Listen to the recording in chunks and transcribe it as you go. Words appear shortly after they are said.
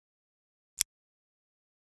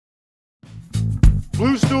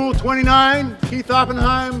Blue Stool 29, Keith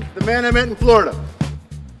Oppenheim, the man I met in Florida.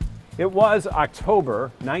 It was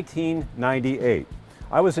October 1998.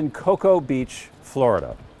 I was in Cocoa Beach,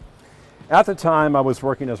 Florida. At the time, I was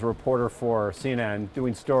working as a reporter for CNN,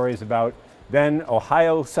 doing stories about then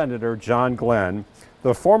Ohio Senator John Glenn,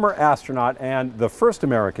 the former astronaut and the first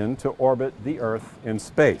American to orbit the Earth in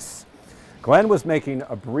space. Glenn was making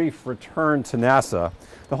a brief return to NASA.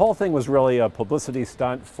 The whole thing was really a publicity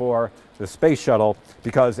stunt for the space shuttle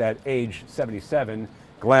because at age 77,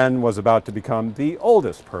 Glenn was about to become the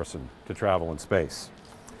oldest person to travel in space.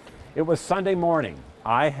 It was Sunday morning.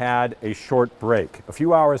 I had a short break, a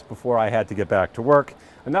few hours before I had to get back to work,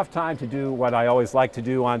 enough time to do what I always like to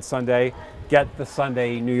do on Sunday, get the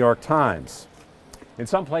Sunday New York Times. In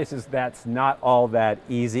some places that's not all that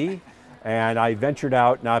easy, and I ventured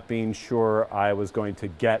out not being sure I was going to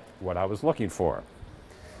get what I was looking for.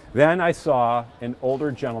 Then I saw an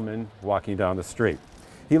older gentleman walking down the street.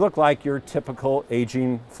 He looked like your typical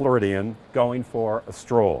aging Floridian going for a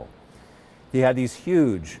stroll. He had these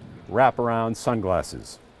huge wraparound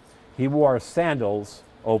sunglasses. He wore sandals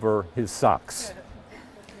over his socks.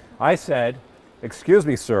 I said, "Excuse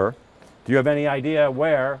me, sir, do you have any idea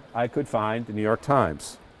where I could find the New York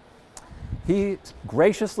Times?" He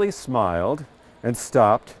graciously smiled and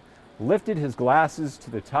stopped, lifted his glasses to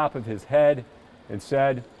the top of his head and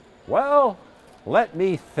said, "Well, let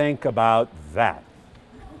me think about that."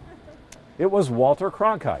 It was Walter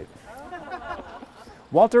Cronkite.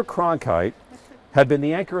 Walter Cronkite had been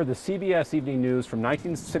the anchor of the CBS Evening News from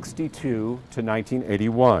 1962 to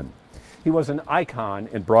 1981. He was an icon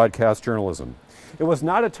in broadcast journalism. It was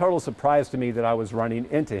not a total surprise to me that I was running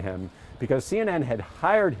into him because CNN had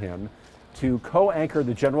hired him to co-anchor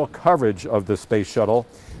the general coverage of the space shuttle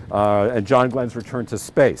and John Glenn's return to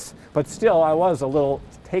space. But still, I was a little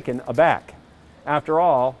taken aback. After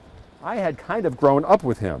all, I had kind of grown up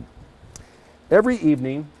with him. Every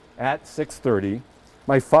evening at 6:30,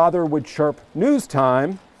 my father would chirp "news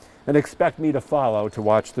time" and expect me to follow to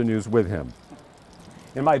watch the news with him.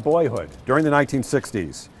 In my boyhood, during the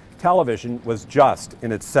 1960s, television was just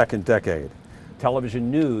in its second decade. Television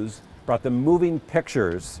news brought the moving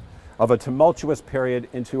pictures of a tumultuous period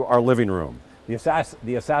into our living room.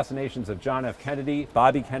 The assassinations of John F. Kennedy,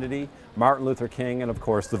 Bobby Kennedy, Martin Luther King, and of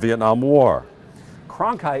course the Vietnam War.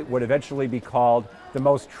 Cronkite would eventually be called the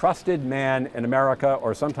most trusted man in America,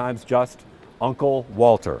 or sometimes just Uncle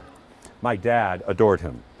Walter. My dad adored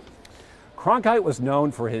him. Cronkite was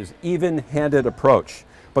known for his even-handed approach,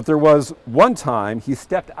 but there was one time he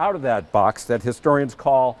stepped out of that box that historians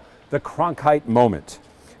call the Cronkite moment.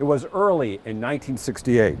 It was early in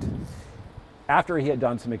 1968, after he had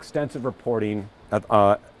done some extensive reporting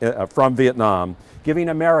from Vietnam, giving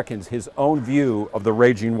Americans his own view of the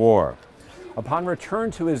raging war. Upon return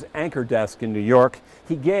to his anchor desk in New York,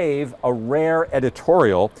 he gave a rare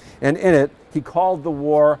editorial, and in it, he called the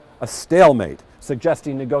war a stalemate,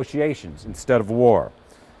 suggesting negotiations instead of war.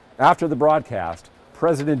 After the broadcast,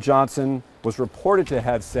 President Johnson was reported to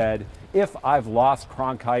have said, "If I've lost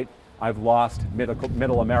Cronkite, I've lost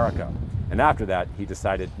middle America." And after that, he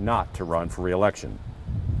decided not to run for re-election.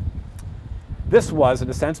 This was, in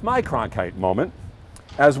a sense, my Cronkite moment.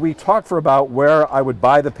 As we talked for about where I would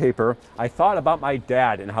buy the paper, I thought about my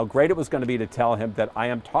dad and how great it was going to be to tell him that I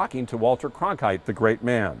am talking to Walter Cronkite, the great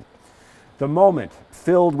man. The moment,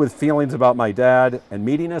 filled with feelings about my dad and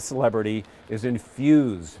meeting a celebrity, is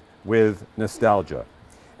infused with nostalgia.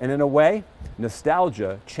 And in a way,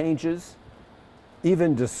 nostalgia changes,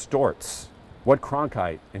 even distorts, what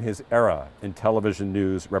Cronkite and his era in television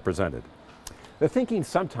news represented. The thinking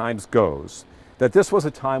sometimes goes that this was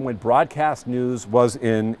a time when broadcast news was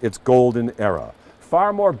in its golden era,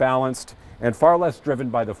 far more balanced and far less driven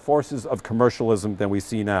by the forces of commercialism than we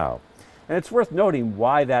see now. And it's worth noting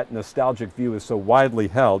why that nostalgic view is so widely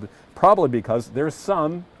held, probably because there's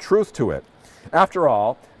some truth to it. After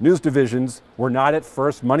all, news divisions were not at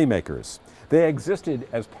first moneymakers. They existed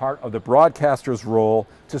as part of the broadcaster's role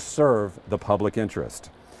to serve the public interest.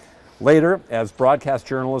 Later, as broadcast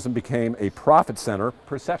journalism became a profit center,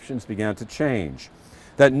 perceptions began to change.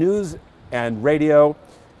 That news and radio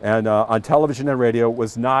and on television and radio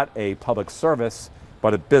was not a public service,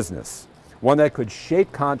 but a business, one that could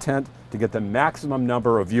shape content to get the maximum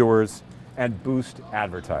number of viewers and boost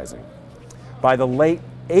advertising. By the late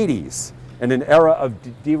 80s, in an era of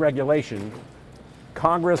deregulation,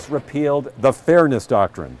 Congress repealed the Fairness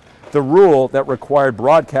Doctrine, the rule that required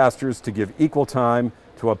broadcasters to give equal time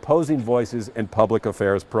to opposing voices in public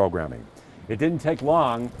affairs programming. It didn't take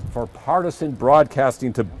long for partisan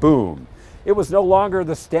broadcasting to boom. It was no longer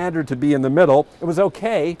the standard to be in the middle. It was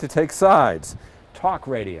okay to take sides. Talk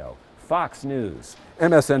radio, Fox News,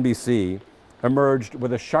 MSNBC emerged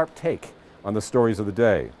with a sharp take on the stories of the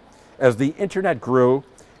day. As the internet grew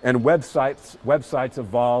and websites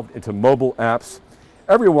evolved into mobile apps,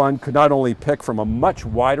 everyone could not only pick from a much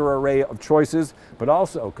wider array of choices, but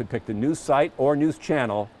also could pick the news site or news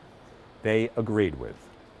channel they agreed with.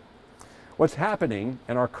 What's happening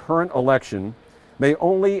in our current election may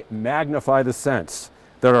only magnify the sense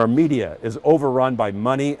that our media is overrun by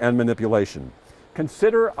money and manipulation.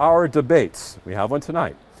 Consider our debates. We have one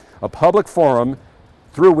tonight. A public forum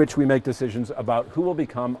through which we make decisions about who will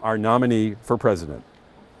become our nominee for president.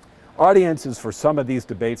 Audiences for some of these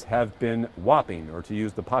debates have been whopping, or to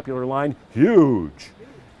use the popular line, huge.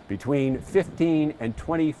 Between 15 and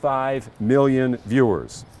 25 million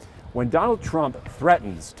viewers. When Donald Trump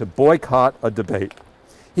threatens to boycott a debate,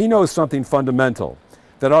 he knows something fundamental,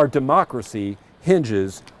 that our democracy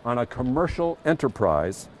hinges on a commercial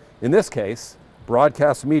enterprise, in this case,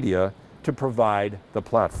 broadcast media, to provide the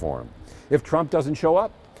platform. If Trump doesn't show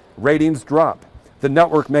up, ratings drop, the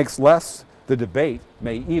network makes less, the debate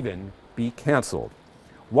may even be canceled.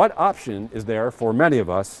 What option is there for many of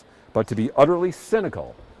us but to be utterly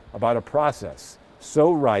cynical about a process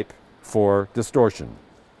so ripe for distortion?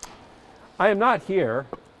 I am not here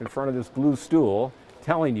in front of this blue stool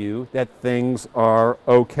telling you that things are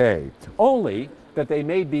okay, only that they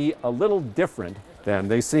may be a little different than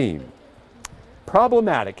they seem.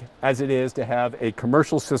 Problematic as it is to have a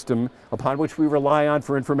commercial system upon which we rely on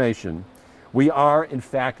for information, we are in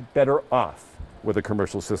fact better off with a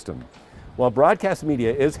commercial system. While broadcast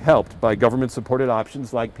media is helped by government-supported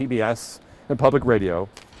options like PBS and public radio,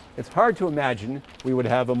 it's hard to imagine we would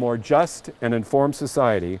have a more just and informed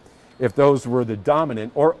society if those were the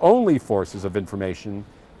dominant or only forces of information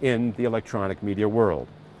in the electronic media world.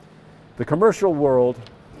 The commercial world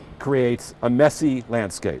creates a messy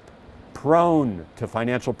landscape, prone to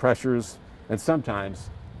financial pressures and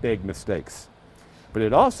sometimes big mistakes. But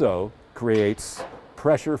it also creates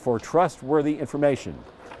pressure for trustworthy information,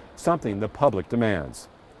 something the public demands.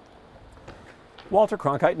 Walter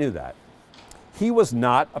Cronkite knew that. He was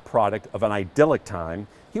not a product of an idyllic time.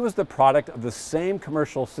 He was the product of the same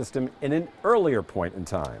commercial system in an earlier point in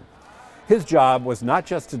time. His job was not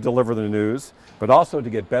just to deliver the news, but also to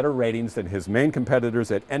get better ratings than his main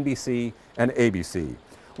competitors at NBC and ABC.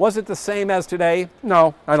 Was it the same as today?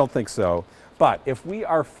 No, I don't think so. But if we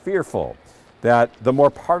are fearful that the more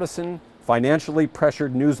partisan, financially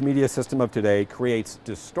pressured news media system of today creates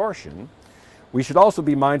distortion, we should also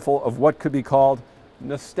be mindful of what could be called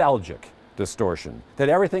nostalgic distortion, that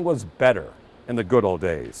everything was better in the good old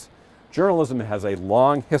days. Journalism has a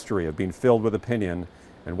long history of being filled with opinion,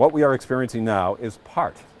 and what we are experiencing now is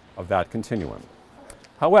part of that continuum.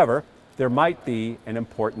 However, there might be an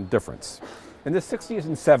important difference. In the 60s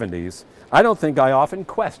and 70s, I don't think I often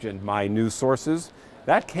questioned my news sources.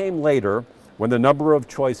 That came later when the number of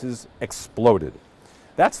choices exploded.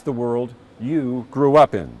 That's the world you grew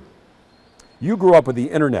up in. You grew up with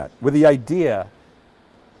the internet, with the idea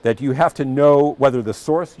that you have to know whether the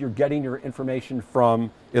source you're getting your information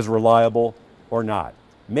from is reliable or not.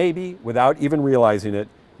 Maybe, without even realizing it,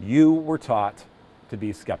 you were taught to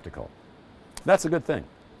be skeptical. That's a good thing.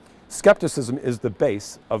 Skepticism is the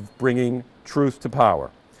base of bringing truth to power.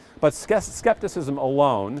 But skepticism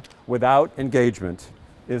alone, without engagement,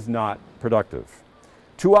 is not productive.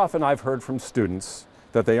 Too often I've heard from students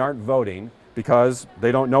that they aren't voting because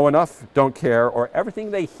they don't know enough, don't care, or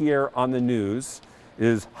everything they hear on the news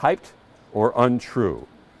is hyped or untrue.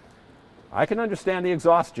 I can understand the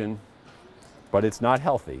exhaustion, but it's not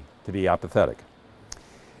healthy to be apathetic.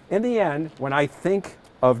 In the end, when I think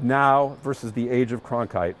of now versus the age of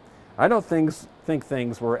Cronkite, I don't think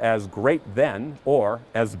things were as great then or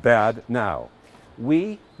as bad now.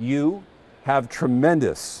 You have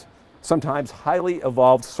tremendous, sometimes highly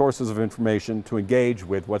evolved sources of information to engage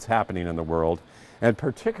with what's happening in the world, and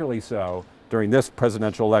particularly so during this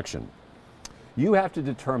presidential election. You have to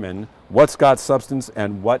determine what's got substance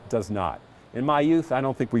and what does not. In my youth, I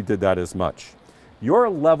don't think we did that as much. Your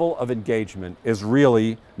level of engagement is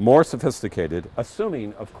really more sophisticated,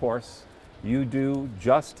 assuming, of course, you do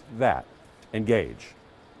just that, engage.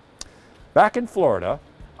 Back in Florida,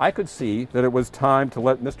 I could see that it was time to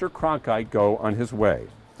let Mr. Cronkite go on his way.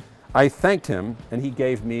 I thanked him and he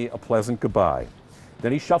gave me a pleasant goodbye.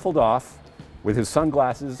 Then he shuffled off with his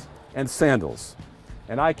sunglasses and sandals.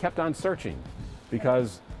 And I kept on searching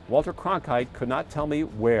because Walter Cronkite could not tell me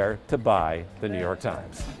where to buy the New York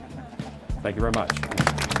Times. Thank you very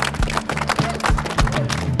much.